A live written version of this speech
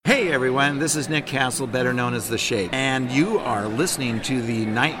Hey everyone, this is Nick Castle, better known as The Shake, and you are listening to the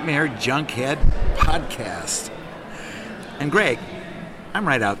Nightmare Junkhead podcast. And Greg, I'm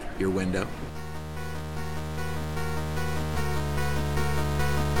right out your window.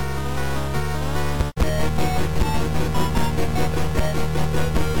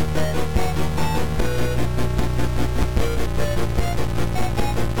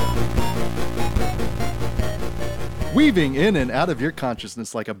 Weaving in and out of your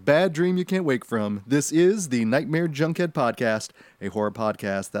consciousness like a bad dream you can't wake from, this is the Nightmare Junkhead Podcast, a horror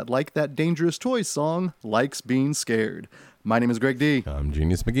podcast that, like that Dangerous Toys song, likes being scared. My name is Greg D. I'm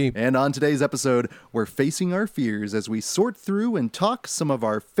Genius McGee. And on today's episode, we're facing our fears as we sort through and talk some of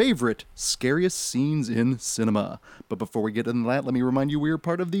our favorite, scariest scenes in cinema. But before we get into that, let me remind you we are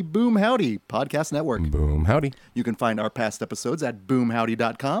part of the Boom Howdy Podcast Network. Boom Howdy. You can find our past episodes at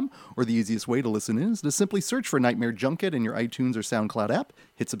boomhowdy.com, or the easiest way to listen is to simply search for Nightmare Junkhead in your iTunes or SoundCloud app,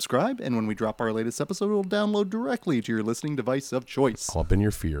 hit subscribe, and when we drop our latest episode, it'll download directly to your listening device of choice. All up in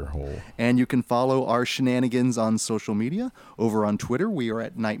your fear hole. And you can follow our shenanigans on social media. Over on Twitter, we are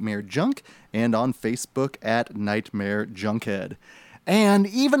at Nightmare Junk, and on Facebook at Nightmare Junkhead. And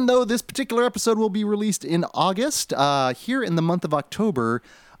even though this particular episode will be released in August, here in the month of October,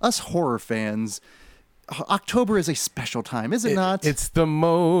 us horror fans, October is a special time, is it not? It's the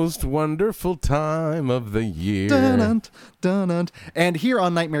most wonderful time of the year. Dun-dun, dun-dun. And here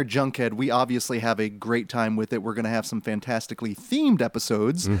on Nightmare Junkhead, we obviously have a great time with it. We're going to have some fantastically themed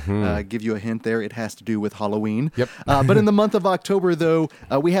episodes. Give you a hint there, it has to do with Halloween. Yep. But in the month of October, though,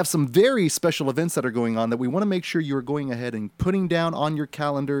 we have some very special events that are going on that we want to make sure you're going ahead and putting down on your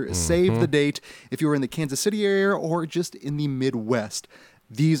calendar. Save the date if you're in the Kansas City area or just in the Midwest.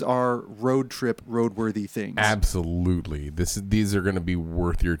 These are road trip, road-worthy things. Absolutely. These are going to be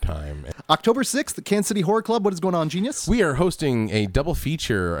worth your time. October 6th, the Kansas City Horror Club. What is going on, Genius? We are hosting a double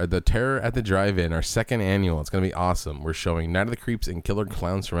feature, The Terror at the Drive-In, our second annual. It's going to be awesome. We're showing Night of the Creeps and Killer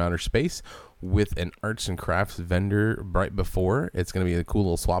Clowns from Outer Space with an arts and crafts vendor right before. It's going to be a cool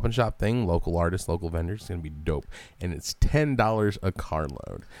little swap and shop thing. Local artists, local vendors. It's going to be dope. And it's $10 a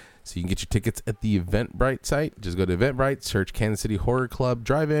carload. So you can get your tickets at the Eventbrite site. Just go to Eventbrite, search Kansas City Horror Club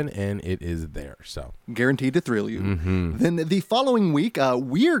Drive-In, and it is there. So guaranteed to thrill you. Then the following week,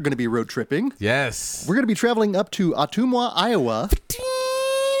 we're going to be road tripping. Yes. We're going to be traveling up to Ottumwa, Iowa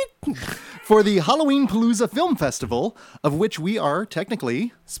for the Halloween Palooza Film Festival, of which we are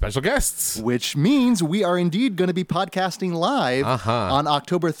technically special guests. Which means we are indeed going to be podcasting live on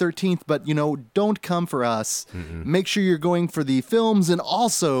October 13th. But, don't come for us. Make sure you're going for the films and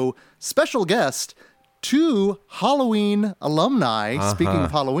also special guest, 2 Halloween alumni, speaking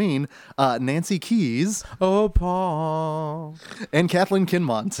of Halloween, Nancy Keys. Oh, Paul. And Kathleen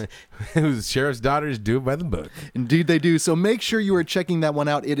Kinmont. Whose sheriff's daughters do it by the book. Indeed they do. So make sure you are checking that one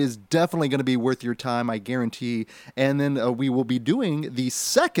out. It is definitely going to be worth your time, I guarantee. And then we will be doing the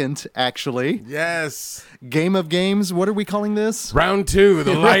second, actually. Yes. Game of Games. What are we calling this? Round 2,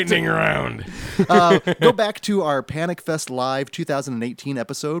 the lightning round. Go back to our Panic Fest Live 2018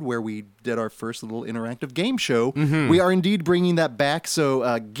 episode where we did our first little interactive game show. We are indeed bringing that back.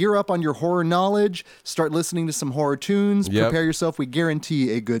 So gear up on your horror knowledge. Start listening to some horror tunes. Prepare yourself. We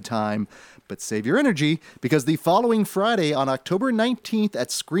guarantee a good time. But save your energy, because the following Friday on October 19th at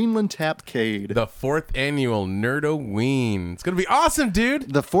Screenland Tapcade, the 4th annual Nerdoween. It's going to be awesome,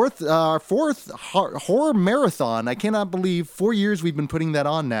 dude. The fourth horror marathon. I cannot believe 4 years we've been putting that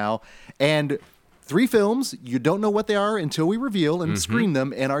on now. And 3 films. You don't know what they are until we reveal and screen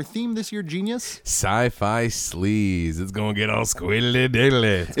them. And our theme this year, Genius? Sci-fi sleaze. It's going to get all squiddly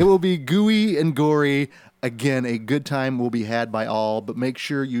diddly. It will be gooey and gory. Again, a good time will be had by all, but make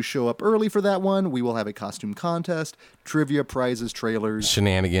sure you show up early for that one. We will have a costume contest, trivia, prizes, trailers.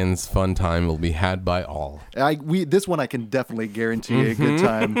 Shenanigans, fun time will be had by all. This one I can definitely guarantee a good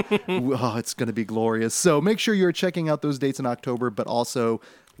time. It's going to be glorious. So make sure you're checking out those dates in October, but also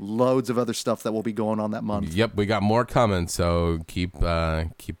loads of other stuff that will be going on that month. Yep, we got more coming, so keep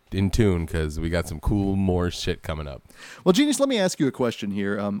in tune, because we got some cool more shit coming up. Well, Genius, let me ask you a question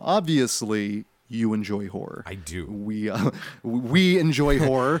here. Obviously, you enjoy horror. I do. We enjoy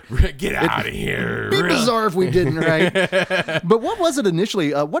horror. Get out of here. It'd be bizarre if we didn't, right? But what was it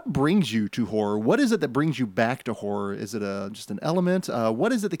initially? What brings you to horror? What is it that brings you back to horror? Is it just an element?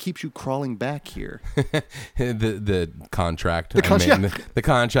 What is it that keeps you crawling back here? The contract. The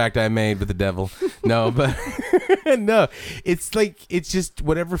contract I made with the devil. No, but no. It's just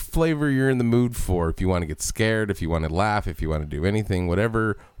whatever flavor you're in the mood for. If you want to get scared, if you want to laugh, if you want to do anything,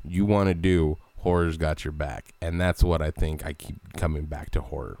 whatever you want to do, horror's got your back. And that's what I think I keep coming back to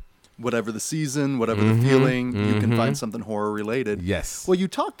horror. whatever the season, whatever the feeling, you can find something horror related. Yes. Well, you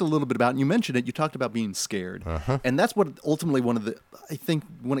talked a little bit about, and you mentioned it, you talked about being scared. And that's what ultimately I think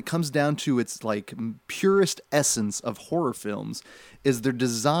when it comes down to its like purest essence of horror films is they're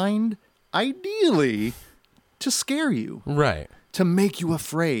designed ideally to scare you. Right. To make you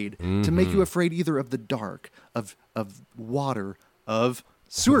afraid. To make you afraid either of the dark, of water, of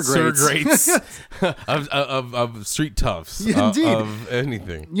sewer grates. of street toughs. Indeed. Of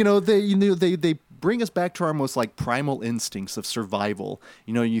anything. They bring us back to our most like primal instincts of survival.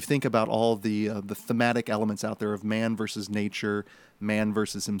 You think about all the thematic elements out there of man versus nature, man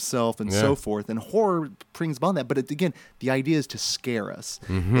versus himself, and so forth. And horror brings upon that. But again, the idea is to scare us,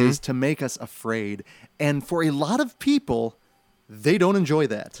 is to make us afraid. And for a lot of people, they don't enjoy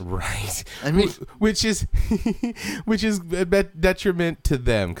that. Right. I mean, which is a detriment to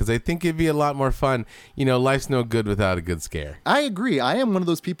them, because I think it'd be a lot more fun. Life's no good without a good scare. I agree. I am one of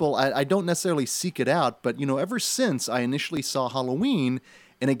those people, I don't necessarily seek it out, but, ever since I initially saw Halloween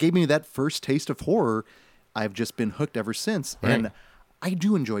and it gave me that first taste of horror, I've just been hooked ever since. Right. And I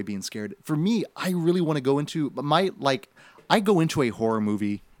do enjoy being scared. For me, I really want to go into I go into a horror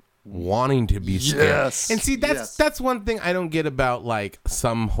movie wanting to be scared. Yes. And see, that's one thing I don't get about like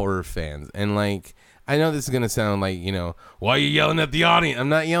some horror fans. And like, I know this is gonna sound like, why are you yelling at the audience? I'm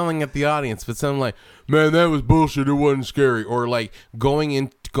not yelling at the audience, but some like, man, that was bullshit, it wasn't scary. Or like going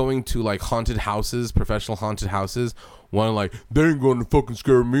to like haunted houses, professional haunted houses, one like, they ain't gonna fucking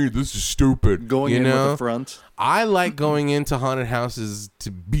scare me, this is stupid. Going in with the front. I like going into haunted houses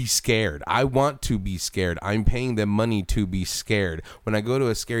to be scared. I want to be scared. I'm paying them money to be scared. When I go to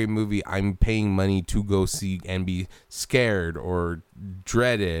a scary movie, I'm paying money to go see and be scared or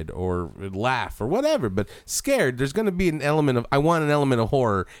dreaded or laugh or whatever. But scared, there's going to be I want an element of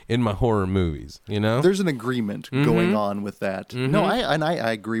horror in my horror movies, There's an agreement going on with that. No,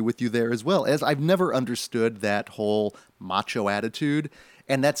 I agree with you there as well. As I've never understood that whole macho attitude.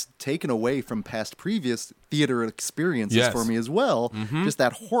 And that's taken away from previous theater experiences for me as well. Just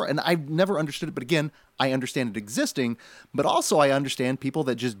that horror. And I've never understood it. But again, I understand it existing. But also I understand people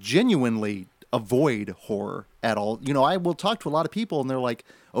that just genuinely avoid horror at all. I will talk to a lot of people and they're like,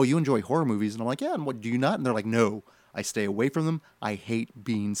 oh, you enjoy horror movies? And I'm like, yeah. And what, do you not? And they're like, no, I stay away from them. I hate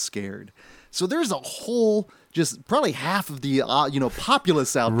being scared. So there's a whole, just probably half of the,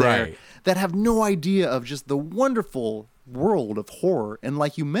 populace out there that have no idea of just the wonderful world of horror, and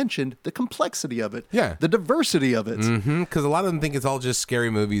like you mentioned, the complexity of it, the diversity of it. Because a lot of them think it's all just scary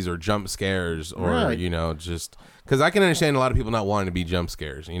movies or jump scares, or just because I can understand a lot of people not wanting to be jump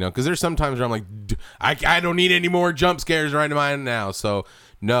scares, because there's some times where I'm like, I don't need any more jump scares right now, so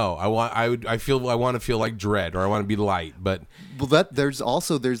no, I want to feel like dread, or I want to be light. But there's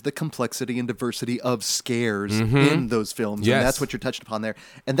the complexity and diversity of scares in those films, and that's what you're touching upon there,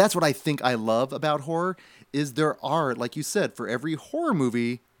 and that's what I think I love about horror. Is there are, like you said, for every horror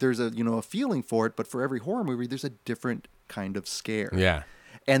movie, there's a feeling for it, but for every horror movie, there's a different kind of scare. Yeah.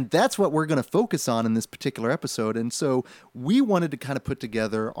 And that's what we're going to focus on in this particular episode. And so we wanted to kind of put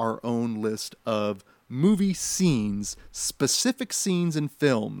together our own list of movie scenes, specific scenes in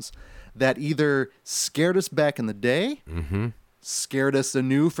films that either scared us back in the day, scared us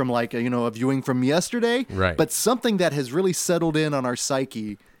anew from like, a viewing from yesterday, but something that has really settled in on our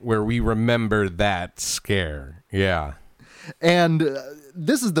psyche. Where we remember that scare. Yeah. And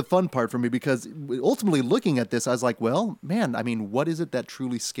this is the fun part for me, because ultimately looking at this, I was like, well, man, I mean, what is it that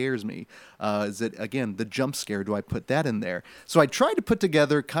truly scares me? Is it, again, the jump scare? Do I put that in there? So I tried to put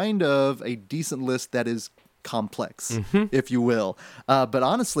together kind of a decent list that is complex, if you will. But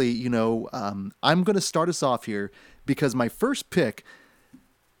honestly, I'm going to start us off here because my first pick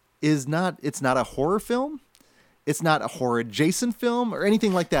it's not a horror film. It's not a horror adjacent film or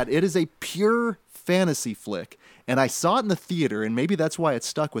anything like that. It is a pure fantasy flick. And I saw it in the theater, and maybe that's why it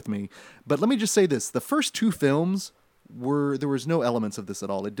stuck with me. But let me just say this. The first two films there was no elements of this at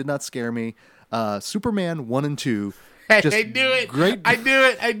all. It did not scare me. Superman 1 and 2. I do it. Great. I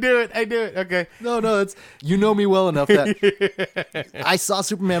do it. Okay. No, you know me well enough that I saw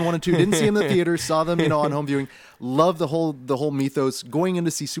Superman 1 and 2. Didn't see them in the theater. Saw them, on home viewing. Love the whole mythos. Going in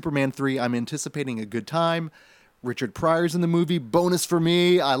to see Superman 3, I'm anticipating a good time. Richard Pryor's in the movie. Bonus for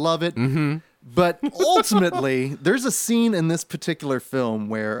me. I love it. But ultimately, there's a scene in this particular film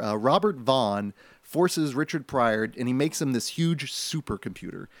where Robert Vaughn forces Richard Pryor, and he makes him this huge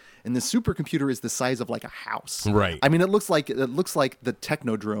supercomputer. And the supercomputer is the size of like a house. Right. I mean, it looks like the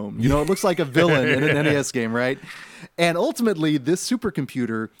Technodrome. It looks like a villain in an NES game, right? And ultimately, this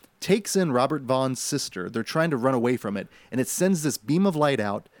supercomputer takes in Robert Vaughn's sister. They're trying to run away from it, and it sends this beam of light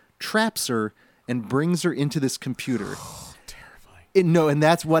out, traps her, and brings her into this computer. Terrifying. No, and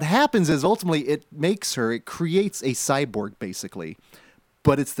that's what happens is ultimately it creates a cyborg basically.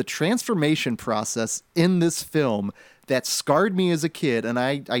 But it's the transformation process in this film that scarred me as a kid, and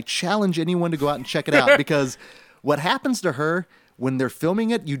I challenge anyone to go out and check it out because what happens to her when they're filming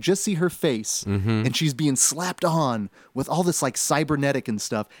it, you just see her face, and she's being slapped on with all this like cybernetic and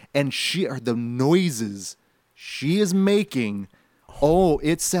stuff, and the noises she is making. Oh,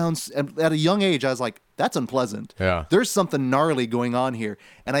 it sounds, at a young age, I was like, that's unpleasant. Yeah. There's something gnarly going on here.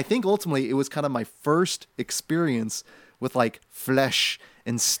 And I think ultimately it was kind of my first experience with like flesh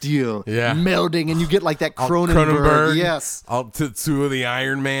and steel melding, and you get like that Cronenberg. Yes. All Tetsuo the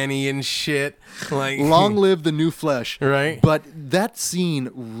Iron Man-y and shit. Like, long live the new flesh. Right. But that scene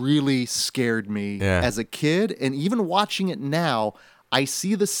really scared me as a kid. And even watching it now, I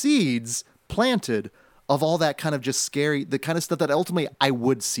see the seeds planted of all that kind of just scary, the kind of stuff that ultimately I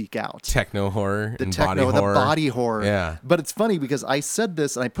would seek out. Techno horror, the body horror. Yeah. But it's funny because I said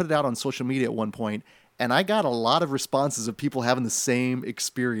this and I put it out on social media at one point, and I got a lot of responses of people having the same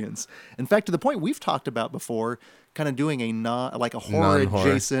experience. In fact, to the point we've talked about before, kind of doing a horror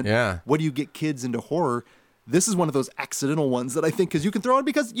adjacent. Yeah. What do you get kids into horror? This is one of those accidental ones that I think because you can throw in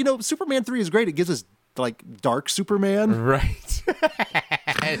because Superman 3 is great. It gives us like dark Superman, right?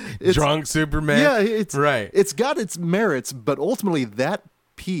 Drunk Superman. Yeah, right. It's got its merits, but ultimately that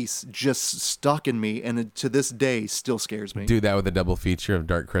piece just stuck in me, and it, to this day still scares me. Do that with a double feature of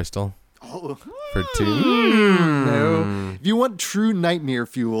Dark Crystal. Oh. For 2. No. If you want true nightmare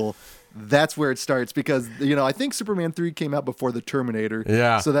fuel, that's where it starts because, I think Superman 3 came out before the Terminator.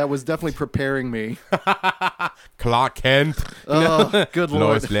 Yeah. So that was definitely preparing me. Clark Kent. Oh, good Lord.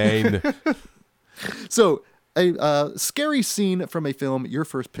 Lois Lane. So, a scary scene from a film. Your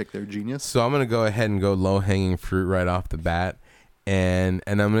first pick there, Genius. So I'm going to go ahead and go low-hanging fruit right off the bat. And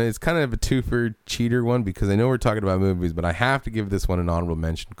it's kind of a twofer cheater one because I know we're talking about movies, but I have to give this one an honorable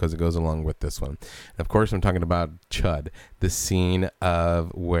mention because it goes along with this one. And of course, I'm talking about Chud, the scene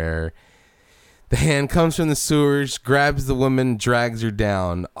of where the hand comes from the sewers, grabs the woman, drags her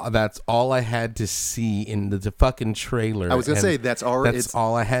down. That's all I had to see in the fucking trailer. I was going to say, that's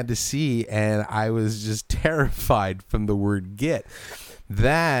all I had to see, and I was just terrified from the word get.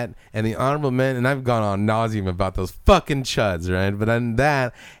 That and the honorable mention, and I've gone on nauseum about those fucking chuds, right? But on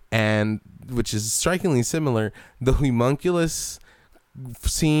that, and which is strikingly similar, the homunculus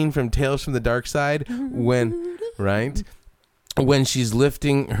scene from Tales from the Dark Side, when she's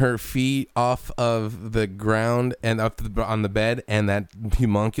lifting her feet off of the ground and up on the bed, and that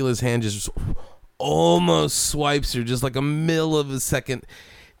homunculus hand just almost swipes her, just like a mill of a second.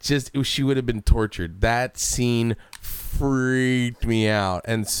 She would have been tortured. That scene freaked me out,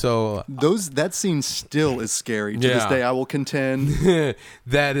 and so that scene still is scary to this day. I will contend.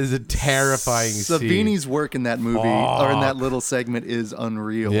 That is a terrifying Savini's scene. Work in that movie or in that little segment is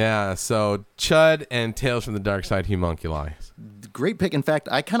unreal. Yeah, so Chud and Tales from the Dark Side homunculi. Great pick. In fact,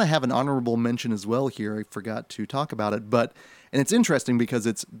 I kind of have an honorable mention as well here. I forgot to talk about it, and it's interesting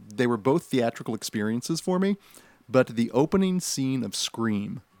because they were both theatrical experiences for me. But the opening scene of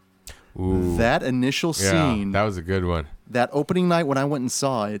Scream. Ooh. That initial scene. That was a good one. That opening night when I went and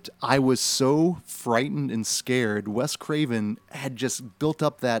saw it, I was so frightened and scared. Wes Craven had just built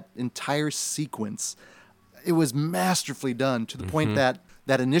up that entire sequence. It was masterfully done to the point that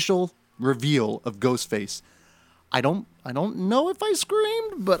initial reveal of Ghostface. I don't know if I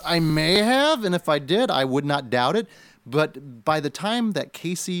screamed, but I may have, and if I did, I would not doubt it. But by the time that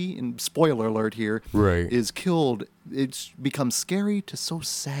Casey, and spoiler alert here, is killed, it's become scary to so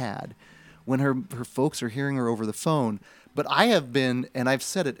sad when her folks are hearing her over the phone. But I have been, and I've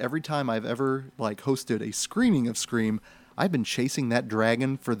said it every time I've ever hosted a screening of Scream, I've been chasing that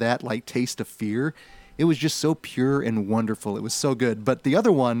dragon for that taste of fear. It was just so pure and wonderful. It was so good. But the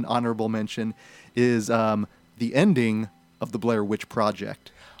other one, honorable mention, is the ending of the Blair Witch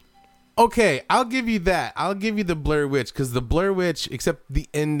Project. Okay, I'll give you that. I'll give you the Blair Witch, because the Blair Witch, except the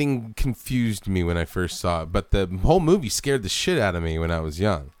ending confused me when I first saw it, but the whole movie scared the shit out of me when I was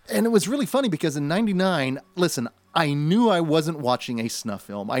young. And it was really funny because in 99, listen, I knew I wasn't watching a snuff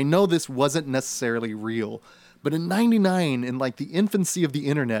film. I know this wasn't necessarily real. But in 99, in the infancy of the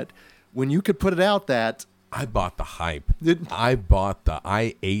internet, when you could put it out that... I bought the hype.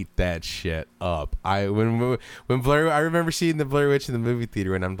 I ate that shit up. When Blair, I remember seeing the Blair Witch in the movie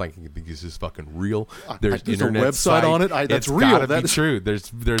theater, and I'm like, you think this is fucking real? There's internet a website site. on it. That's real. Gotta be true.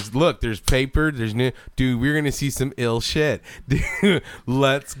 There's paper. There's new. Dude, we're gonna see some ill shit. Dude,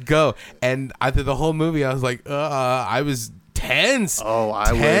 let's go. And through the whole movie, I was like, I was tense. Oh,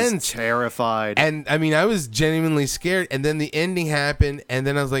 I was terrified. And I mean, I was genuinely scared. And then the ending happened, and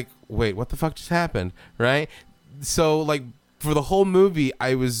then I was like, wait, what the fuck just happened? Right? So for the whole movie,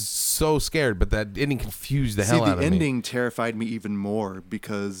 I was so scared, but that ending confused the hell out of me. The ending terrified me even more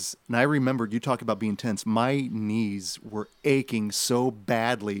because, and I remembered you talking about being tense. My knees were aching so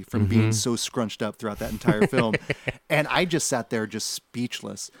badly from being so scrunched up throughout that entire film. And I just sat there just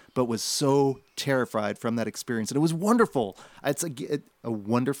speechless, but was so terrified from that experience. And it was wonderful. It's a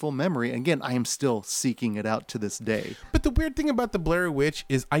wonderful memory. And again, I am still seeking it out to this day. But the weird thing about the Blair Witch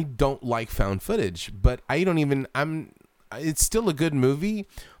is I don't like found footage, but it's still a good movie,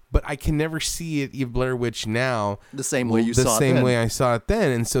 but I can never see it, Blair Witch now. The same way you saw it then. The same way I saw it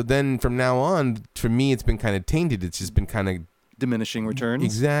then. And so then from now on, for me, it's been kind of tainted. It's just been kind of diminishing returns.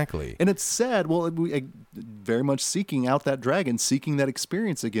 Exactly. And it's sad. Well, we very much seeking out that dragon, seeking that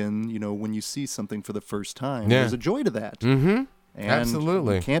experience again, when you see something for the first time. Yeah. There's a joy to that. Mm-hmm. And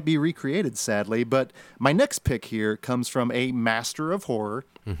absolutely. It can't be recreated, sadly. But my next pick here comes from a master of horror.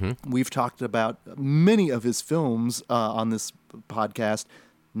 Mm-hmm. We've talked about many of his films on this podcast,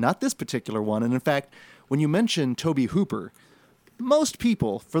 not this particular one. And in fact, when you mention Tobe Hooper, most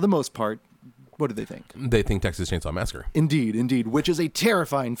people, for the most part, what do they think? They think Texas Chainsaw Massacre. Indeed, which is a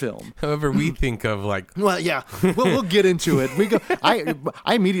terrifying film. However, we think of Well, yeah, we'll get into it. I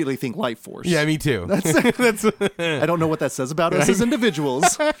immediately think Life Force. Yeah, me too. That's I don't know what that says about us as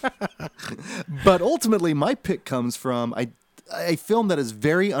individuals. But ultimately, my pick comes from a film that is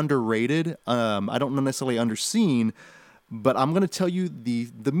very underrated. I don't know necessarily underseen, but I'm going to tell you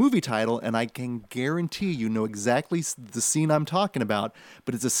the movie title, and I can guarantee you know exactly the scene I'm talking about.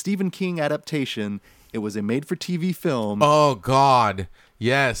 But it's a Stephen King adaptation. It was a made-for-TV film. Oh, God.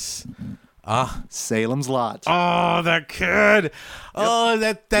 Yes. Salem's Lot. Oh, that kid. Yep. Oh,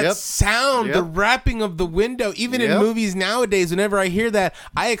 that sound, the rapping of the window. Even in movies nowadays, whenever I hear that,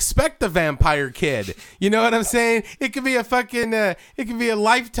 I expect the Vampire Kid. You know what I'm saying? It could be a fucking, it could be a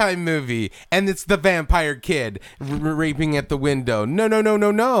Lifetime movie, and it's the Vampire Kid raping at the window.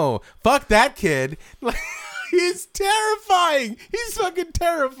 No. Fuck that kid. He's terrifying. He's fucking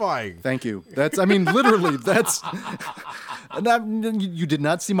terrifying. Thank you. Literally, that's... you did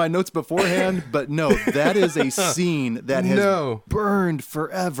not see my notes beforehand, but no, that is a scene that has burned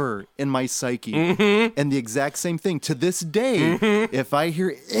forever in my psyche. Mm-hmm. And the exact same thing. To this day, if I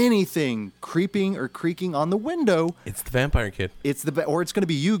hear anything creeping or creaking on the window... It's the Vampire Kid. Or it's going to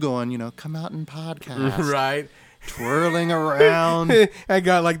be you going, come out and podcast. Right. Twirling around. I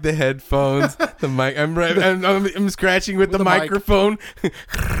got like the headphones, the mic. I'm scratching with the microphone.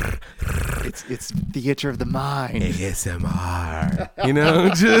 It's theater of the mind. ASMR.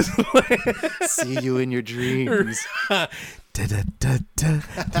 Just see you in your dreams.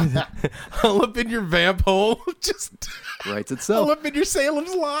 All up in your vamp hole. Just writes itself. All up in your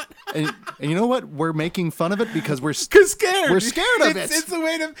Salem's Lot. and you know what? We're making fun of it because we're scared. We're scared of it. It's a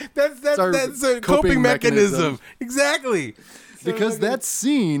way to that's a coping mechanism. Exactly. Because that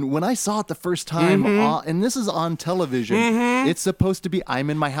scene, when I saw it the first time, and this is on television, it's supposed to be,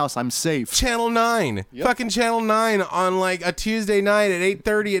 I'm in my house, I'm safe. Channel 9. Yep. Fucking Channel 9 on like a Tuesday night at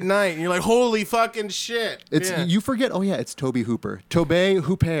 8:30 at night. And you're like, holy fucking shit. You forget, it's Tobe Hooper. Tobe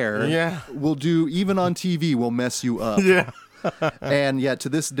Hooper will do, even on TV, will mess you up. Yeah. And to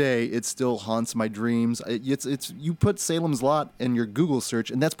this day, it still haunts my dreams. It's you put Salem's Lot in your Google search,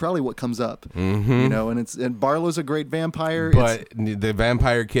 and that's probably what comes up. Mm-hmm. And Barlow's a great vampire, but the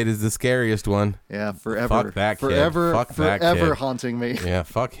Vampire Kid is the scariest one. Yeah, forever. Fuck that kid. Forever haunting me. Yeah,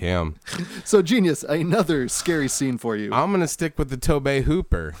 fuck him. So, Genius, another scary scene for you. I'm gonna stick with the Tobe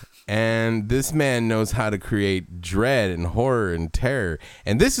Hooper. And this man knows how to create dread and horror and terror.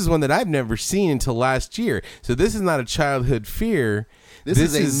 And this is one that I've never seen until last year. So this is not a childhood fear. This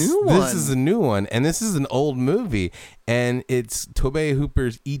is a new one. This is a new one. And this is an old movie. And it's Tobe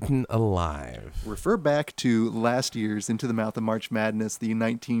Hooper's Eaten Alive. Refer back to last year's Into the Mouth of March Madness, the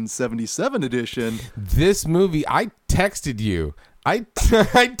 1977 edition. This movie, I texted you. I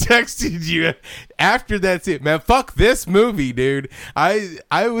texted you after that's it, man. Fuck this movie, dude. I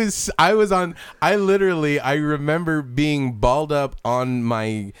remember being balled up on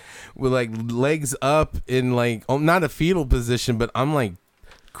my, with like legs up in like, not a fetal position, but I'm like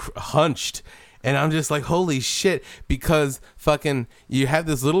hunched. And I'm just like, holy shit, because fucking you have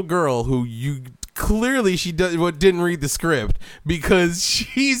this little girl who you clearly didn't read the script because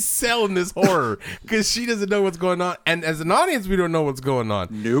she's selling this horror because she doesn't know what's going on. And as an audience, we don't know what's going on.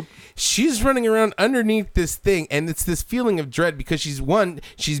 Nope. She's running around underneath this thing, and it's this feeling of dread because she's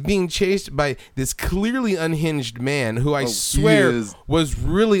being chased by this clearly unhinged man who I swear was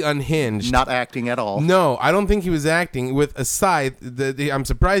really unhinged. Not acting at all. No, I don't think he was acting with a scythe. I'm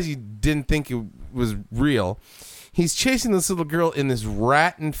surprised he didn't think it was real. He's chasing this little girl in this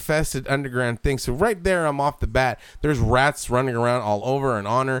rat-infested underground thing. So right there, I'm off the bat. There's rats running around all over and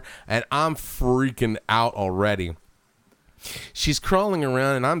on her, and I'm freaking out already. She's crawling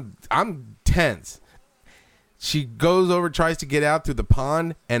around, and I'm tense. She goes over, tries to get out through the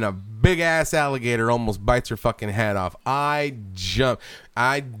pond, and a big-ass alligator almost bites her fucking head off. I jump.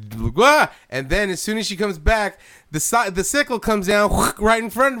 And then as soon as she comes back, the sickle comes down right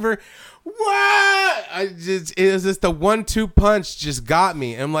in front of her. It was just the 1-2 punch just got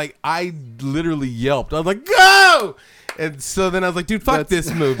me. I'm like, I literally yelped. I was like, go! And so then I was like, dude, fuck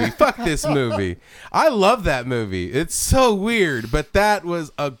this movie. Fuck this movie. I love that movie. It's so weird, but that was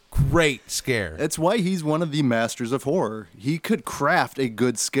a great scare. It's why he's one of the masters of horror. He could craft a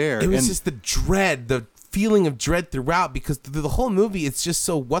good scare. It was just the dread, the feeling of dread throughout, because the whole movie, it's just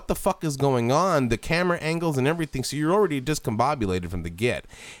so what the fuck is going on, the camera angles and everything, so you're already discombobulated from the get.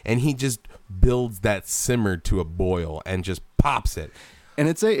 And he just builds that simmer to a boil and just pops it. And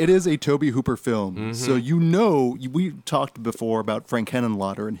it is a Tobe Hooper film. So we talked before about Frank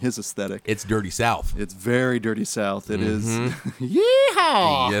Henenlotter and his aesthetic. It's Dirty South. It's very Dirty South. It is.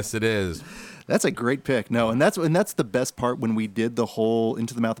 Yeehaw! Yes, it is. That's a great pick. No, and that's the best part when we did the whole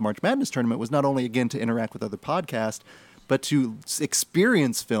Into the Mouth of March Madness tournament, was not only, again, to interact with other podcasts, but to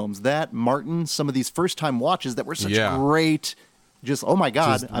experience films that Martin, some of these first-time watches that were such great. Just, oh my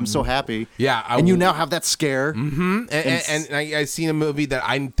God, I'm so happy. Yeah. And you now have that scare. Mm-hmm. And I've seen a movie that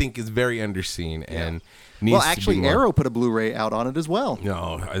I think is very underseen. And needs well, actually, to be more. Arrow put a Blu-ray out on it as well.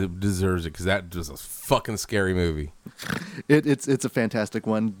 No, it deserves it, because that was a fucking scary movie. It's a fantastic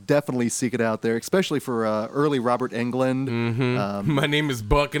one. Definitely seek it out there, especially for early Robert Englund. Mm-hmm. My name is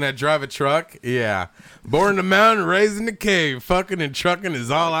Buck and I drive a truck. Yeah. Born in the mountain, raised in the cave. Fucking and trucking is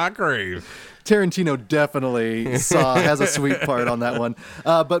all I crave. Tarantino definitely has a sweet part on that one.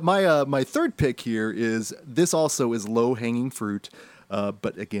 But my third pick here is, this also is low-hanging fruit.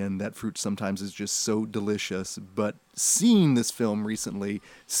 But again, that fruit sometimes is just so delicious. But seeing this film recently,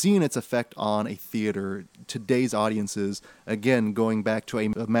 seeing its effect on a theater, today's audiences, again, going back to a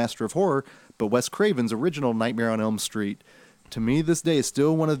master of horror, but Wes Craven's original Nightmare on Elm Street, to me this day is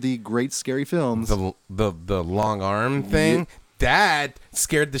still one of the great scary films. The long arm thing? Yeah. That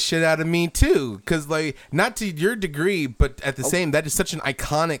scared the shit out of me too, because like, not to your degree, but at the same, that is such an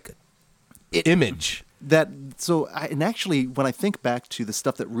iconic image. And actually, when I think back to the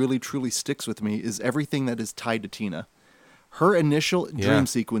stuff that really truly sticks with me, is everything that is tied to Tina. Her initial dream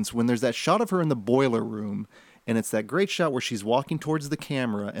sequence, when there's that shot of her in the boiler room, and it's that great shot where she's walking towards the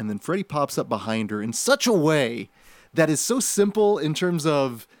camera, and then Freddy pops up behind her in such a way that is so simple in terms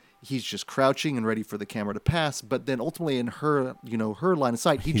of he's just crouching and ready for the camera to pass, but then ultimately in her line of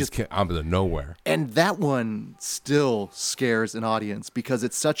sight, he's just out of nowhere. And that one still scares an audience because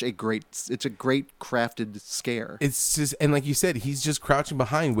it's a great crafted scare. It's just, and like you said, he's just crouching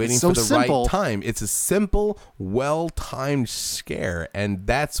behind, waiting for the right time. It's a simple, well-timed scare, and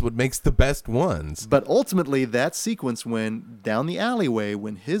that's what makes the best ones. But ultimately, that sequence when down the alleyway,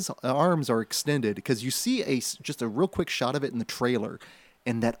 when his arms are extended, because you see just a real quick shot of it in the trailer.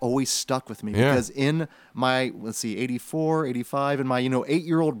 And that always stuck with me because in my, 84, 85, in my,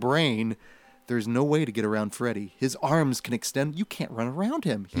 8-year-old brain, there's no way to get around Freddy. His arms can extend. You can't run around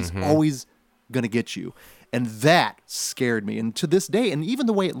him. He's always going to get you. And that scared me. And to this day, and even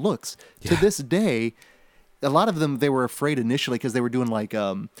the way it looks, to this day, a lot of them, they were afraid initially because they were doing like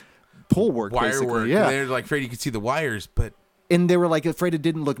pull work, wire basically. work. Yeah. They're like afraid you could see the wires, but... And they were like afraid it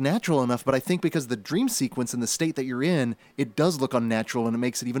didn't look natural enough, but I think because the dream sequence and the state that you're in, it does look unnatural and it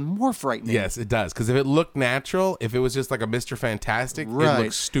makes it even more frightening. Yes, it does. Because if it looked natural, if it was just like a Mr. Fantastic, it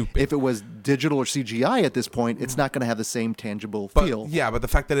looks stupid. If it was digital or CGI at this point, it's not going to have the same tangible feel. Yeah, but the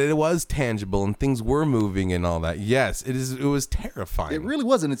fact that it was tangible and things were moving and all that, yes, it was terrifying. It really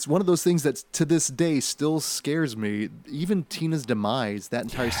was, and it's one of those things that to this day still scares me. Even Tina's demise, that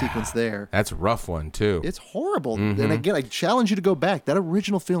entire sequence there. That's a rough one, too. It's horrible. And again, I challenge you to go back. That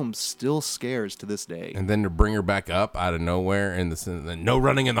original film still scares to this day. And then to bring her back up out of nowhere and no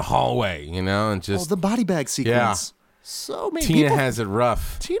running in the hallway, and just the body bag sequence. So many Tina has it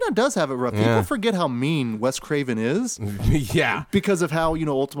rough. Tina does have it rough. People forget how mean Wes Craven is. Yeah. Because of how,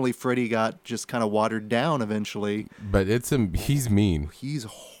 ultimately Freddy got just kind of watered down eventually. But he's mean. He's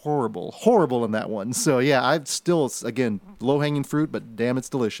horrible in that one. So yeah, I've still, again, low-hanging fruit, but damn, it's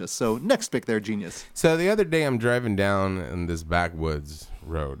delicious. So next pick there, genius. So the other day I'm driving down in this backwoods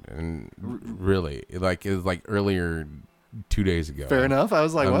road, and really, it was like earlier 2 days ago. Fair enough. I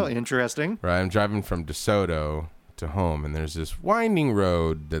was like, well, interesting. Right. I'm driving from DeSoto to home, and there's this winding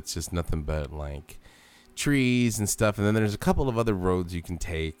road that's just nothing but like trees and stuff, and then there's a couple of other roads you can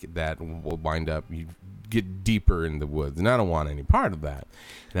take that will wind up. You get deeper in the woods, and I don't want any part of that.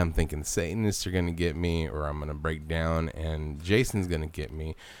 And I'm thinking Satanists are going to get me, or I'm going to break down and Jason's going to get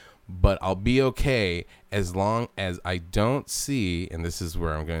me. But I'll be okay as long as I don't see, and this is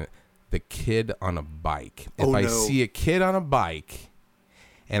where I'm going to, the kid on a bike. If I see a kid on a bike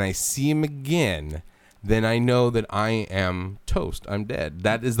and I see him again, then I know that I am toast. I'm dead.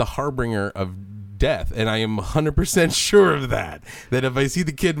 That is the harbinger of death, and I am 100% sure of that. That if I see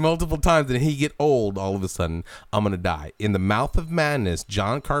the kid multiple times and he get old, all of a sudden I'm gonna die. In the Mouth of Madness,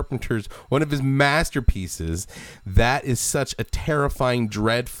 John Carpenter's one of his masterpieces, that is such a terrifying,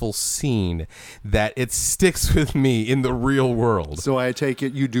 dreadful scene that it sticks with me in the real world. So I take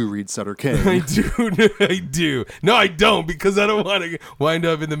it you do read Sutter Kane. I do. No, I don't, because I don't want to wind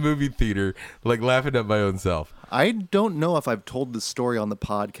up in the movie theater like laughing at my own self. I don't know if I've told this story on the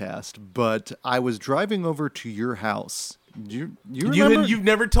podcast, but I was driving over to your house. You remember? You've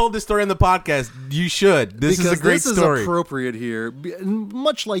never told this story on the podcast. You should. This is a great story. This is appropriate here.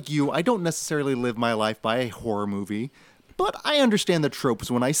 Much like you, I don't necessarily live my life by a horror movie, but I understand the tropes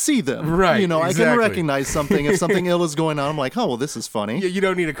when I see them. Right, I exactly. can recognize something. If something ill is going on, I'm like, oh, well, this is funny. Yeah, you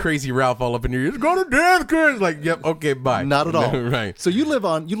don't need a crazy Ralph all up in your ears. Go to death, Chris. Like, yep, okay, bye. Not at all. Right. So you live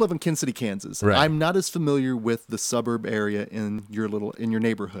in Kansas City, Kansas. Right. I'm not as familiar with the suburb area in your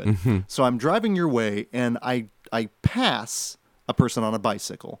neighborhood. Mm-hmm. So I'm driving your way, and I pass a person on a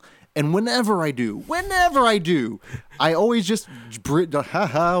bicycle. And whenever I do, I always just,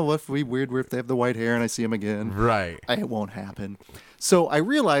 what weird if they have the white hair and I see them again. Right. It won't happen. So I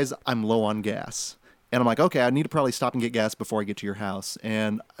realize I'm low on gas. And I'm like, okay, I need to probably stop and get gas before I get to your house.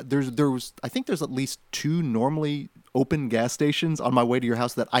 And I think there's at least 2 normally open gas stations on my way to your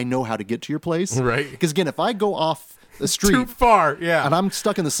house that I know how to get to your place. Right. Because again, if I go off the street too far, yeah, and I'm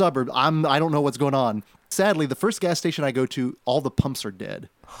stuck in the suburb, I don't know what's going on. Sadly, the first gas station I go to, all the pumps are dead.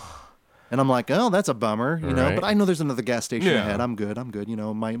 And I'm like, oh, that's a bummer, Right. But I know there's another gas station Yeah. ahead. I'm good.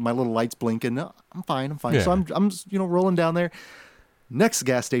 My little light's blinking. I'm fine. Yeah. So I'm just, rolling down there. Next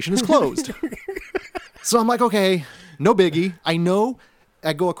gas station is closed. So I'm like, okay, no biggie. I know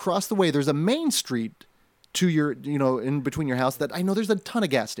I go across the way. There's a main street to your, in between your house that I know there's a ton of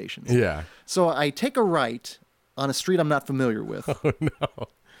gas stations. Yeah. So I take a right on a street I'm not familiar with. Oh, no.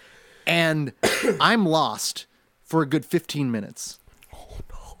 And I'm lost for a good 15 minutes.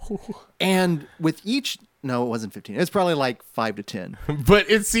 And with each, no, it wasn't 15. It's probably like 5 to 10. But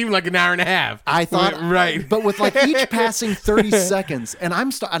it seemed like an hour and a half. I thought, right. But with like each passing 30 seconds, and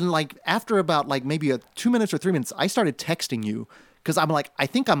I'm like, after about like maybe 2 minutes or 3 minutes, I started texting you because I'm like, I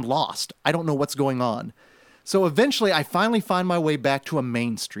think I'm lost. I don't know what's going on. So eventually I finally find my way back to a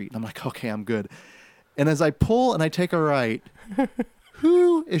main street. I'm like, okay, I'm good. And as I pull and I take a right,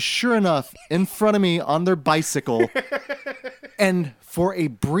 who is sure enough in front of me on their bicycle? And for a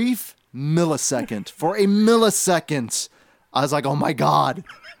brief millisecond, I was like, oh my God,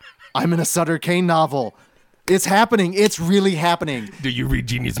 I'm in a Sutter Kane novel. It's happening. It's really happening. Do you read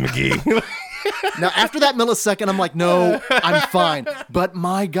Genius McGee? Now, after that millisecond, I'm like, no, I'm fine. But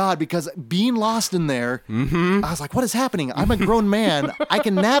my God, because being lost in there, I was like, what is happening? I'm a grown man. I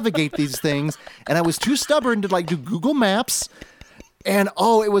can navigate these things. And I was too stubborn to like do Google Maps. And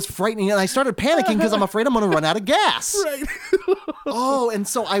it was frightening. And I started panicking because I'm afraid I'm going to run out of gas. Right. And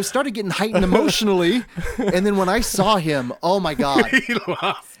so I started getting heightened emotionally. And then when I saw him, oh my God. He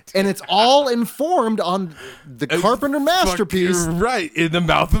lost. And it's all informed on the Carpenter masterpiece. You're right. In the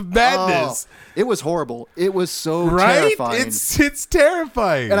Mouth of Madness. It was horrible. It was so Right? terrifying. It's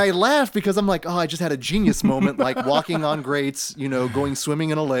terrifying. And I laughed because I'm like, I just had a genius moment, like walking on grates, going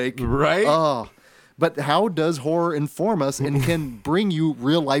swimming in a lake. Right? But how does horror inform us and can bring you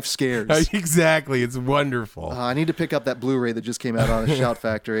real life scares? Exactly. It's wonderful. I need to pick up that Blu-ray that just came out on Shout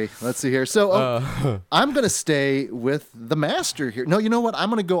Factory. Let's see here. So I'm going to stay with the master here. No, you know what?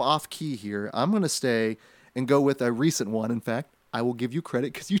 I'm going to go off key here. I'm going to stay and go with a recent one. In fact, I will give you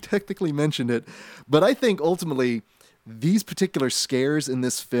credit because you technically mentioned it. But I think ultimately these particular scares in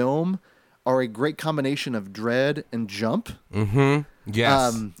this film are a great combination of dread and jump. Mm-hmm.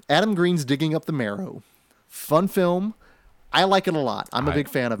 Yes. Adam Green's Digging Up the Marrow. Fun film. I like it a lot. I'm a big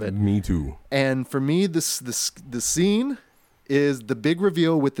fan of it. Me too. And for me, the scene is the big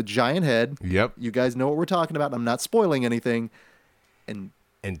reveal with the giant head. Yep. You guys know what we're talking about. I'm not spoiling anything. And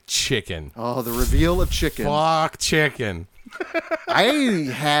chicken. the reveal of chicken. Fuck chicken. I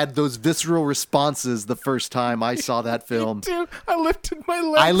had those visceral responses the first time I saw that film. Dude, I lifted my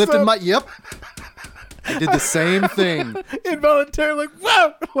legs. Yep. I did the same thing. Involuntarily, like,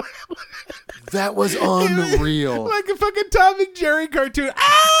 wow. That was unreal. Like a fucking Tom and Jerry cartoon.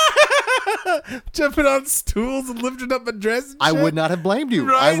 Ah! Jumping on stools and lifting up a dress. I would not have blamed you.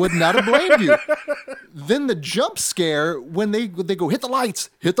 Right? I would not have blamed you. Then the jump scare when they go hit the lights,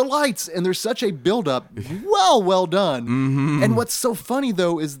 and there's such a buildup. Well done. Mm-hmm. And what's so funny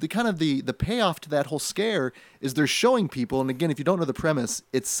though is the kind of the payoff to that whole scare is they're showing people. And again, if you don't know the premise,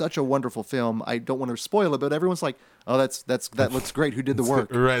 it's such a wonderful film. I don't want to spoil it, but everyone's like, "Oh, that looks great. Who did the work?"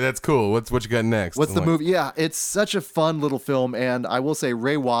 Right, that's cool. What you got next? What's the movie? Yeah, it's such a fun little film, and I will say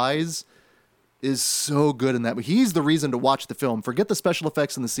Ray Wise is so good in that. He's the reason to watch the film. Forget the special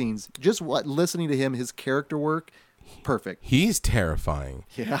effects and the scenes. Just listening to him, his character work, perfect. He's terrifying.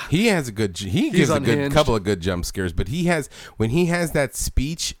 Yeah. He has a good. He gives unhinged. a good couple of good jump scares, but when he has that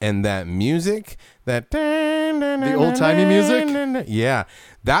speech and that music, that the old-timey music? Yeah,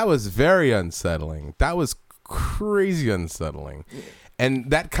 that was very unsettling. That was crazy unsettling.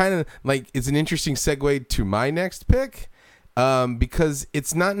 And that kind of like is an interesting segue to my next pick, because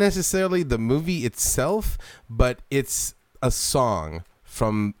it's not necessarily the movie itself, but it's a song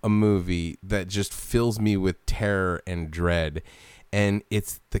from a movie that just fills me with terror and dread, and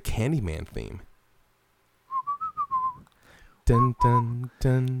it's the Candyman theme. Dun, dun,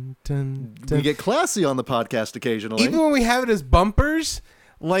 dun, dun, dun. We get classy on the podcast occasionally. Even when we have it as bumpers,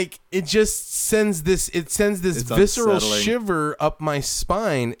 like it just sends this visceral unsettling. shiver up my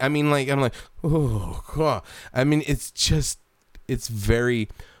spine. I mean, like I'm like, oh god. I mean, it's very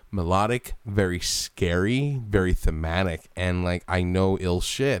melodic, very scary, very thematic, and like I know ill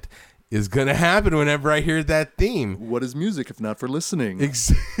shit is gonna happen whenever I hear that theme. What is music if not for listening?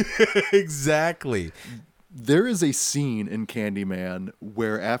 Exactly. There is a scene in Candyman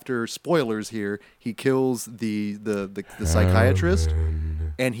where, after spoilers here, he kills the psychiatrist,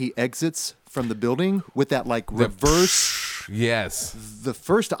 and he exits from the building with that like reverse. Yes. The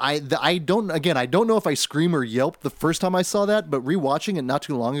first I don't know if I screamed or yelped the first time I saw that, but rewatching it not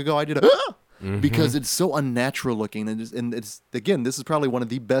too long ago, I did a because it's so unnatural looking, and it's again, this is probably one of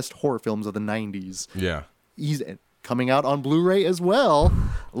the best horror films of the 90s. Yeah. He's coming out on Blu-ray as well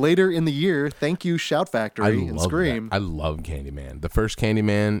later in the year. Thank you, Shout Factory and Scream. I love Candyman. The first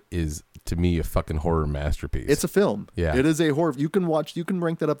Candyman is, to me, a fucking horror masterpiece. It's a film. Yeah. It is a horror. You can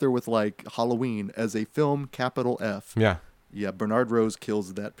rank that up there with like Halloween as a film, capital F. Yeah. Yeah, Bernard Rose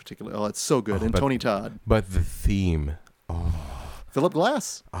kills that particular. Oh, it's so good. And Tony Todd. But the theme. Philip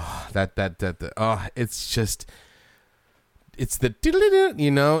Glass. It's just, it's the,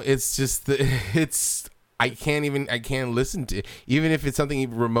 you know, it's just it's, I can't listen to it. Even if it's something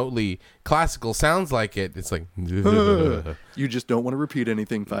even remotely classical sounds like it, it's like, You just don't want to repeat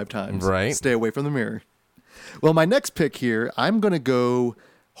anything 5 times. Right. Stay away from the mirror. Well, my next pick here, I'm going to go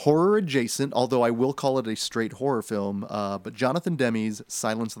horror adjacent, although I will call it a straight horror film, but Jonathan Demme's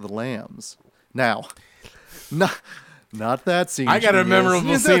Silence of the Lambs. Now, not that scene. I got a Genius.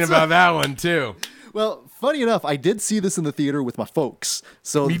 memorable scene about that one too. Well, funny enough, I did see this in the theater with my folks.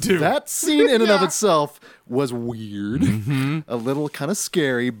 So Me too. that scene in and of itself was weird, a little kind of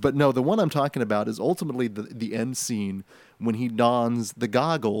scary. But no, the one I'm talking about is ultimately the end scene when he dons the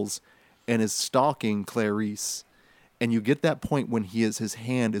goggles and is stalking Clarice. And you get that point when his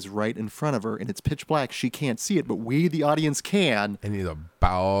hand is right in front of her and it's pitch black. She can't see it, but we, the audience, can. And he's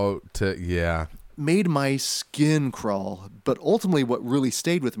about to, yeah. Made my skin crawl. But ultimately what really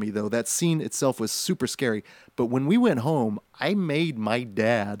stayed with me, though, that scene itself was super scary. But when we went home, I made my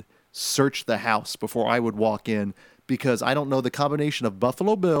dad search the house before I would walk in, because I don't know, the combination of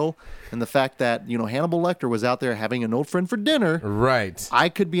Buffalo Bill and the fact that, you know, Hannibal Lecter was out there having an old friend for dinner. Right. I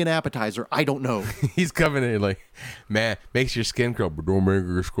could be an appetizer. I don't know. He's coming in like, man, makes your skin crawl, but don't make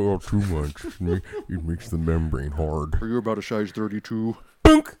your skull too much. It makes the membrane hard. Are you about a size 32?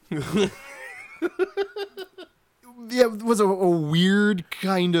 Boonk. Yeah, it was a weird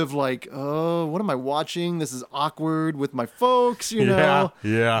kind of like, oh, what am I watching? This is awkward with my folks, you know?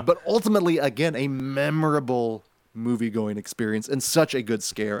 Yeah. But ultimately, again, a memorable movie-going experience and such a good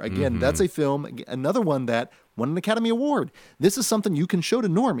scare. Again, that's a film, another one that won an Academy Award. This is something you can show to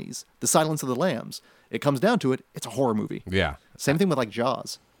normies, The Silence of the Lambs. It comes down to it, it's a horror movie. Yeah. Same thing with like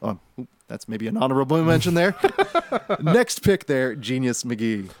Jaws. That's maybe an honorable mention there. Next pick there, Genius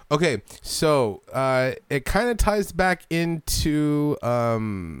McGee. Okay, so it kind of ties back into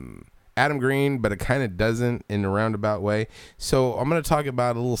Adam Green, but it kind of doesn't in a roundabout way. So I'm going to talk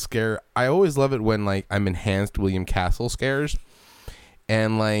about a little scare. I always love it when like I'm enhanced William Castle scares.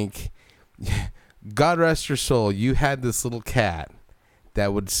 And like, God rest your soul, you had this little cat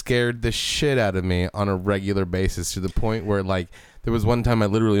that would scare the shit out of me on a regular basis, to the point where like there was one time I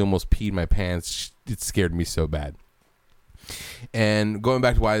literally almost peed my pants. it scared me so bad. And going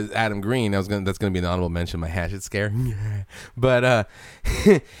back to why Adam Green, that's gonna be an honorable mention. My hatchet scare, but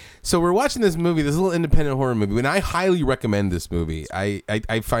so we're watching this movie, this little independent horror movie, and I highly recommend this movie. I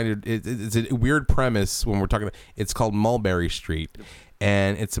find it's a weird premise when we're talking. It's called Mulberry Street,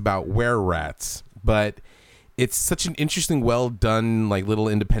 and it's about were-rats, but it's such an interesting, well done, like little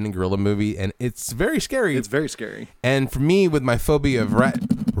independent guerrilla movie, and it's very scary. It's very scary. And for me, with my phobia of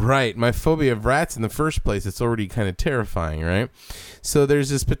my phobia of rats in the first place, it's already kind of terrifying, right? So there's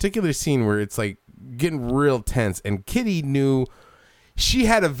this particular scene where it's like getting real tense, and Kitty knew she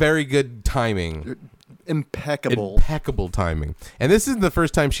had a very good timing. Impeccable timing, and this isn't the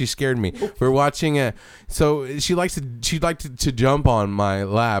first time she scared me. We're watching so she'd like to jump on my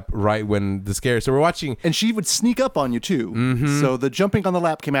lap right when the scare. So we're watching, and she would sneak up on you too. Mm-hmm. So the jumping on the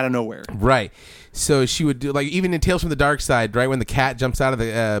lap came out of nowhere. Right. So she would do, like, even in Tales from the Dark Side, right when the cat jumps out of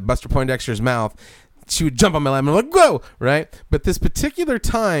the Buster Poindexter's mouth, she would jump on my lap and I'm like, whoa, right? But this particular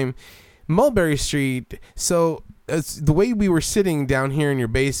time, Mulberry Street. So the way we were sitting down here in your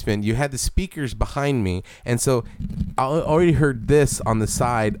basement, you had the speakers behind me, and so I already heard this on the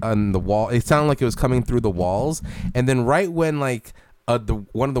side on the wall. It sounded like it was coming through the walls, and then right when like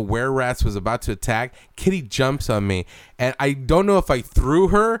one of the were-rats was about to attack, Kitty jumps on me, and I don't know if I threw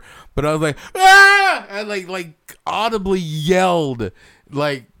her, but I was like, ah! I like audibly yelled.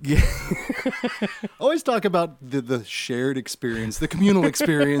 Like, always talk about the shared experience, the communal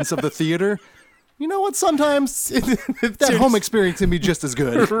experience of the theater. You know what? Sometimes that home experience can be just as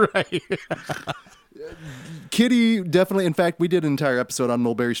good. Right. Kitty definitely. In fact, we did an entire episode on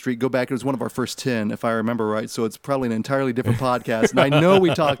Mulberry Street. Go back. It was one of our first 10, if I remember right. So it's probably an entirely different podcast. And I know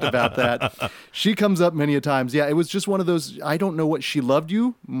we talked about that. She comes up many a times. Yeah, it was just one of those. I don't know what she loved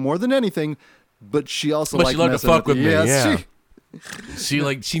you more than anything, but she also liked she loved to fuck with me. Yes, yeah.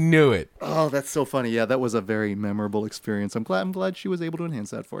 She knew it. Oh, that's so funny. Yeah, that was a very memorable experience. I'm glad she was able to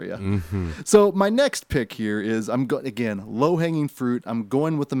enhance that for you. Mm-hmm. So my next pick here is again, low-hanging fruit. I'm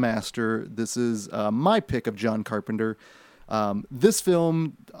going with the master. This is my pick of John Carpenter. This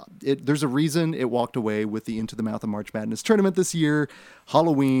film, there's a reason it walked away with the Into the Mouth of March Madness tournament this year.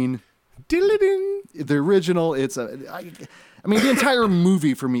 Halloween. Diddle-ding. The original. I mean, the entire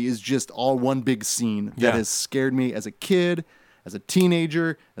movie for me is just all one big scene that has scared me as a kid, as a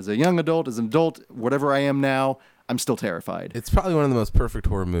teenager, as a young adult, as an adult, whatever I am now. I'm still terrified. It's probably one of the most perfect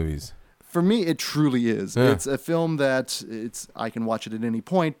horror movies. For me, it truly is. Yeah. It's a film that I can watch it at any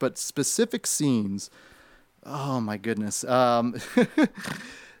point, but specific scenes, oh my goodness. To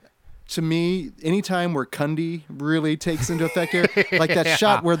me, anytime where Cundy really takes into effect here, like that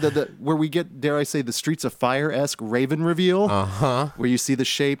shot where where we get, dare I say, the Streets of Fire-esque Raven reveal, where you see the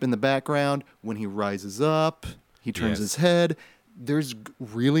shape in the background when he rises up, he turns his head. There's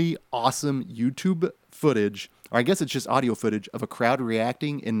really awesome YouTube footage, or I guess it's just audio footage, of a crowd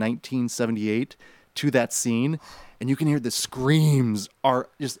reacting in 1978 to that scene. And you can hear the screams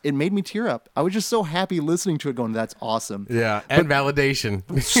it made me tear up. I was just so happy listening to it going, that's awesome. Yeah, and validation.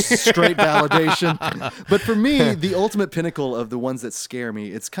 Straight validation. But for me, the ultimate pinnacle of the ones that scare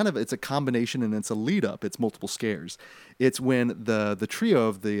me, it's a combination and it's a lead up. It's multiple scares. It's when the trio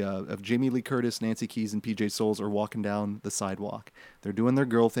of Jamie Lee Curtis, Nancy Keys, and PJ Souls are walking down the sidewalk. They're doing their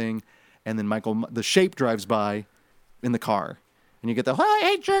girl thing, and then the Shape drives by in the car. And you get the,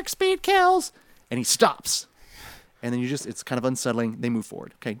 hey, jerk, speed kills. And he stops. And then it's kind of unsettling. They move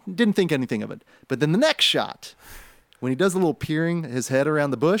forward. Okay, didn't think anything of it. But then the next shot, when he does a little peering his head around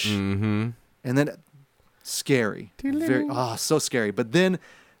the bush, and then scary. So scary. But then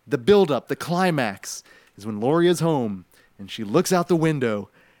the build-up, the climax, is when Laurie is home, and she looks out the window,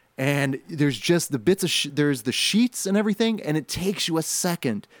 and there's just the bits of, there's the sheets and everything, and it takes you a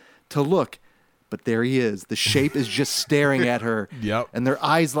second to look. But there he is. The Shape is just staring at her. Yep. And their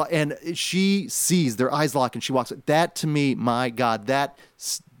eyes lock. And she sees their eyes lock and she walks. That, to me, my God, that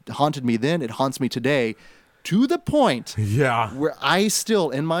haunted me then. It haunts me today, to the point where I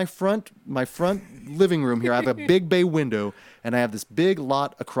still, in my front living room here, I have a big bay window and I have this big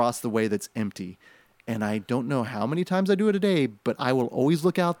lot across the way that's empty. And I don't know how many times I do it a day, but I will always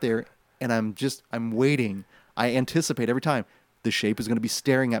look out there and I'm waiting. I anticipate every time. The Shape is going to be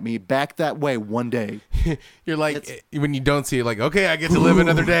staring at me back that way one day. You're like, when you don't see it, like, okay, I get to live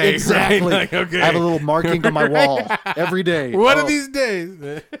another day. Exactly. Right? Like, okay. I have a little marking on my wall every day. One of these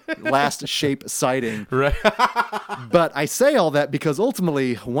days. Last Shape sighting. Right. But I say all that because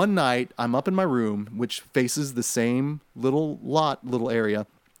ultimately, one night, I'm up in my room, which faces the same little area,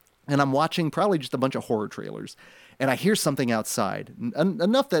 and I'm watching probably just a bunch of horror trailers. And I hear something outside,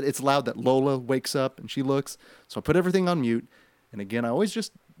 enough that it's loud that Lola wakes up and she looks. So I put everything on mute. And again, I always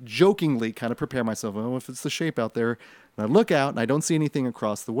just jokingly kind of prepare myself. Oh, if it's the shape out there. And I look out and I don't see anything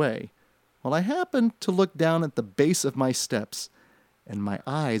across the way. Well, I happen to look down at the base of my steps, and my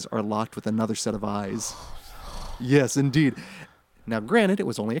eyes are locked with another set of eyes. Yes, indeed. Now, granted, it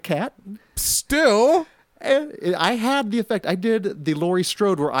was only a cat. Still, I had the effect. I did the Laurie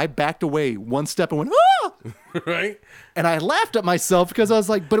Strode where I backed away one step and went, ah! right? And I laughed at myself because I was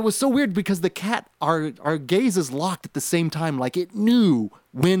like, but it was so weird because the cat, our gazes locked at the same time. Like it knew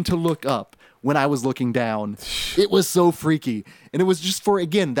when to look up when I was looking down. It was so freaky. And it was just for,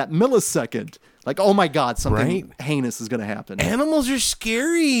 again, that millisecond. Like, oh my God, something heinous is going to happen. Animals are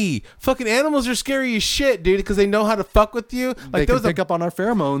scary. Fucking animals are scary as shit, dude, because they know how to fuck with you. Like, they can pick up on our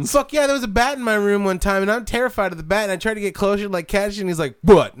pheromones. Fuck yeah, there was a bat in my room one time, and I'm terrified of the bat, and I tried to get closer, like, catch it, and he's like,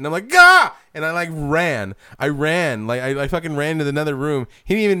 what? And I'm like, ah! And I, like, ran. I fucking ran to another room.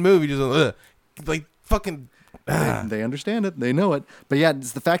 He didn't even move. He just went, ugh. Like, fucking... They understand it. They know it. But yeah,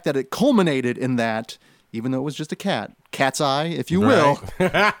 it's the fact that it culminated in that, even though it was just a cat's eye, if you will...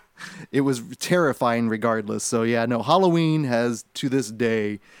 It was terrifying regardless. So yeah, no, Halloween has to this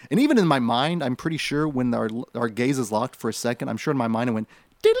day, and even in my mind, I'm pretty sure when our gaze is locked for a second, I'm sure in my mind it went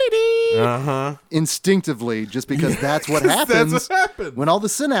diddly-dee instinctively, just because that's what happens. That's what happens. When all the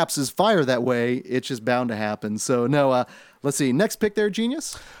synapses fire that way, it's just bound to happen. So no, let's see. Next pick there,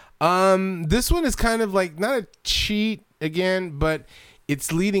 Genius. This one is kind of like not a cheat again, but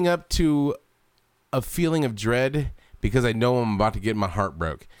it's leading up to a feeling of dread because I know I'm about to get my heart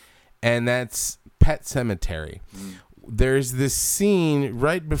broke. And that's Pet Sematary. There's this scene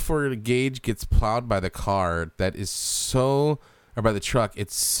right before Gage gets plowed by the car that is so, or by the truck,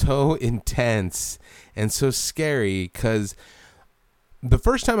 it's so intense and so scary because the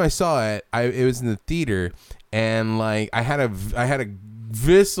first time I saw it, it was in the theater, and like I had a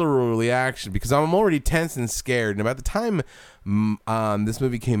visceral reaction because I'm already tense and scared. And about the time this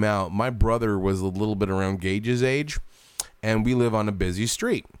movie came out, my brother was a little bit around Gage's age, and we live on a busy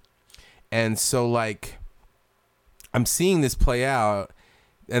street. And so, like, I'm seeing this play out,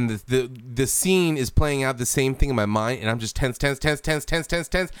 and the scene is playing out the same thing in my mind, and I'm just tense.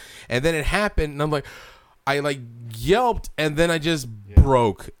 And then it happened, and I'm like, I like yelped, and then I just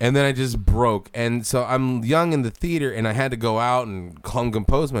broke. And so I'm young in the theater, and I had to go out and calm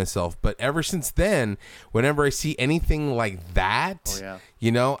compose myself. But ever since then, whenever I see anything like that,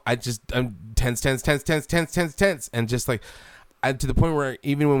 you know, I'm tense, and just like. To the point where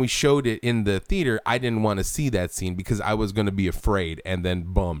even when we showed it in the theater, I didn't want to see that scene because I was going to be afraid and then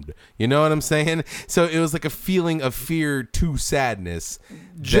bummed. You know what I'm saying? So it was like a feeling of fear to sadness.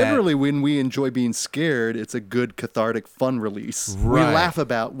 Generally, when we enjoy being scared, it's a good cathartic fun release.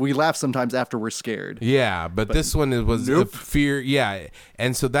 Right. We laugh sometimes after we're scared. Yeah, but this one was a fear. Yeah.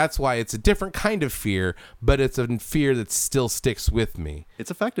 And so that's why it's a different kind of fear, but it's a fear that still sticks with me.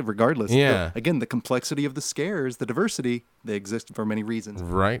 It's effective regardless. Yeah. Again, the complexity of the scares, the diversity, they exist for many reasons.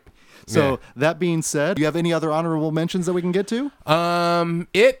 Right. So that being said, do you have any other honorable mentions that we can get to?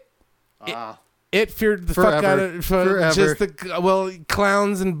 It feared the Forever. fuck out of Forever. Just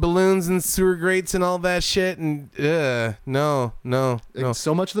clowns and balloons and sewer grates and all that shit, and no.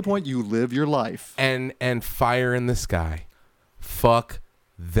 So much to the point you live your life. And fire in the sky. Fuck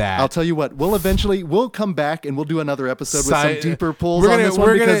that. I'll tell you what, we'll come back and we'll do another episode with some deeper pulls on this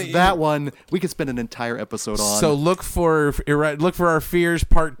one, because that one we could spend an entire episode on. So look for our fears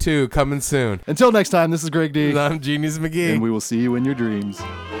part 2 coming soon. Until next time, this is Greg D. And I'm Genius McGee. And we will see you in your dreams.